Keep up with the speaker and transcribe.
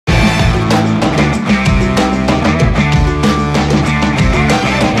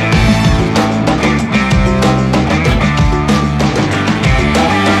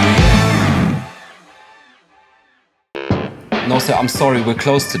sir, I'm sorry, we're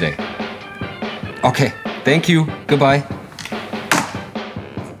closed today. Okay, thank you, goodbye.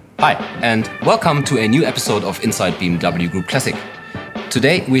 Hi, and welcome to a new episode of Inside BMW Group Classic.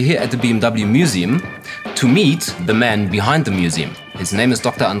 Today, we're here at the BMW Museum to meet the man behind the museum. His name is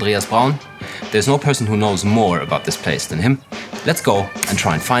Dr. Andreas Braun. There's no person who knows more about this place than him. Let's go and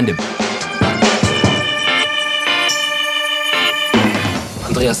try and find him.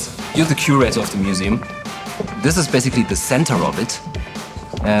 Andreas, you're the curator of the museum. This is basically the center of it.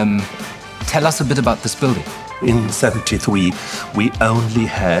 Tell us a bit about this building. In '73, we only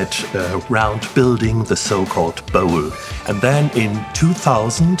had a round building, the so-called bowl. And then in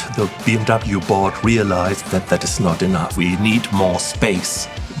 2000, the BMW board realized that that is not enough. We need more space.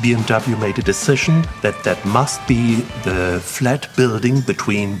 BMW made a decision that that must be the flat building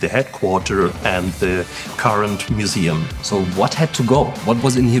between the headquarters and the current museum. So what had to go? What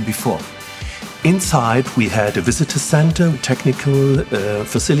was in here before? Inside we had a visitor center, technical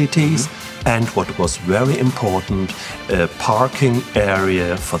facilities, and what was very important, a parking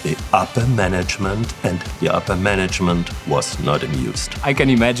area for the upper management, and the upper management was not amused. I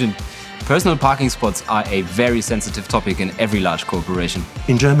can imagine. Personal parking spots are a very sensitive topic in every large corporation.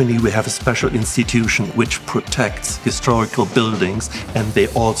 In Germany, we have a special institution which protects historical buildings, and they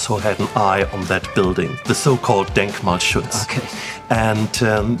also had an eye on that building, the so-called Denkmalschutz. Okay.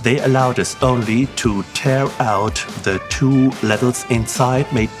 And they allowed us only to tear out the 2 levels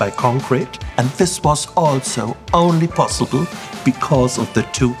inside made by concrete. And this was also only possible because of the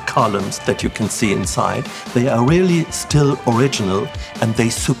 2 columns that you can see inside. They are really still original and they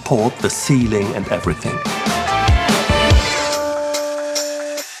support the ceiling and everything.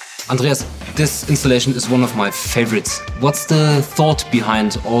 Andreas, this installation is one of my favorites. What's the thought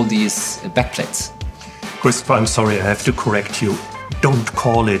behind all these backplates? Christopher, I'm sorry, I have to correct you. Don't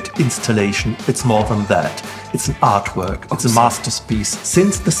call it installation, it's more than that. It's an artwork, it's a masterpiece.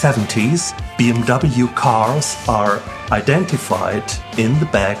 Since the 70s, BMW cars are identified in the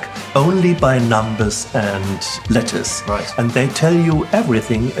back only by numbers and letters. Right. And they tell you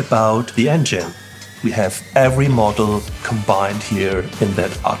everything about the engine. We have every model combined here in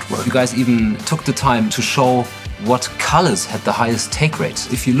that artwork. You guys even took the time to show what colors had the highest take rate.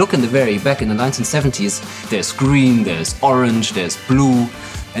 If you look in the very back in the 1970s, there's green, there's orange, there's blue.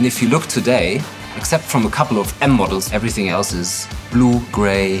 And if you look today, except from a couple of M models, everything else is blue,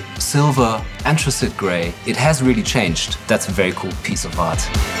 gray, silver, anthracite gray. It has really changed. That's a very cool piece of art.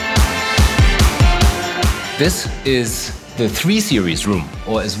 This is the 3 Series room,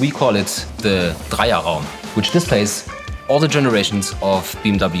 or as we call it, the Dreierraum, which displays all the generations of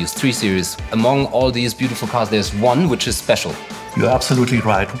BMW's 3 Series. Among all these beautiful cars, there's one which is special. You're absolutely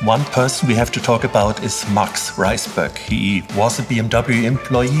right. One person we have to talk about is Max Reisberg. He was a BMW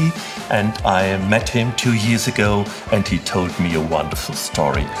employee and I met him 2 years ago and he told me a wonderful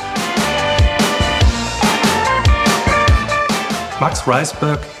story. Max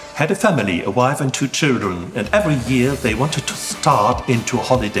Reisberg had a family, a wife and 2 children, and every year they wanted to start into a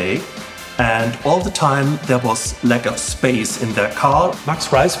holiday. And all the time there was lack of space in their car. Max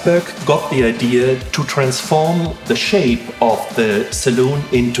Reisberg got the idea to transform the shape of the saloon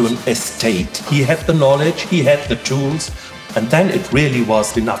into an estate. He had the knowledge, he had the tools, and then it really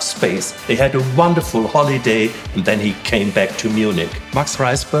was enough space. They had a wonderful holiday and then he came back to Munich. Max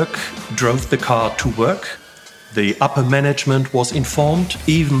Reisberg drove the car to work. The upper management was informed.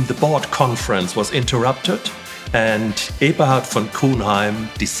 Even the board conference was interrupted. And Eberhard von Kuhnheim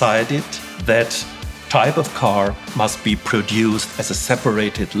decided that type of car must be produced as a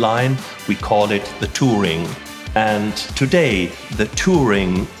separated line. We call it the Touring. And today, the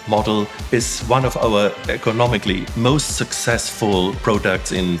Touring model is one of our economically most successful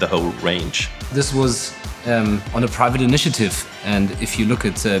products in the whole range. This was on a private initiative, and if you look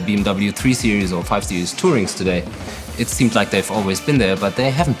at BMW 3 Series or 5 Series Tourings today, it seems like they've always been there, but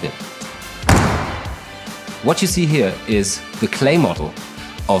they haven't been. What you see here is the clay model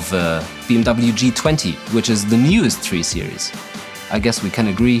of BMW G20, which is the newest 3 Series. I guess we can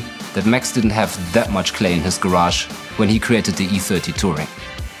agree that Max didn't have that much clay in his garage when he created the E30 Touring.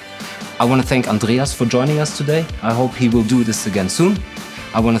 I want to thank Andreas for joining us today. I hope he will do this again soon.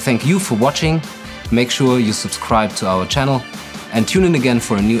 I want to thank you for watching. Make sure you subscribe to our channel and tune in again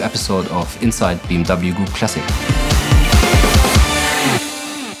for a new episode of Inside BMW Group Classic.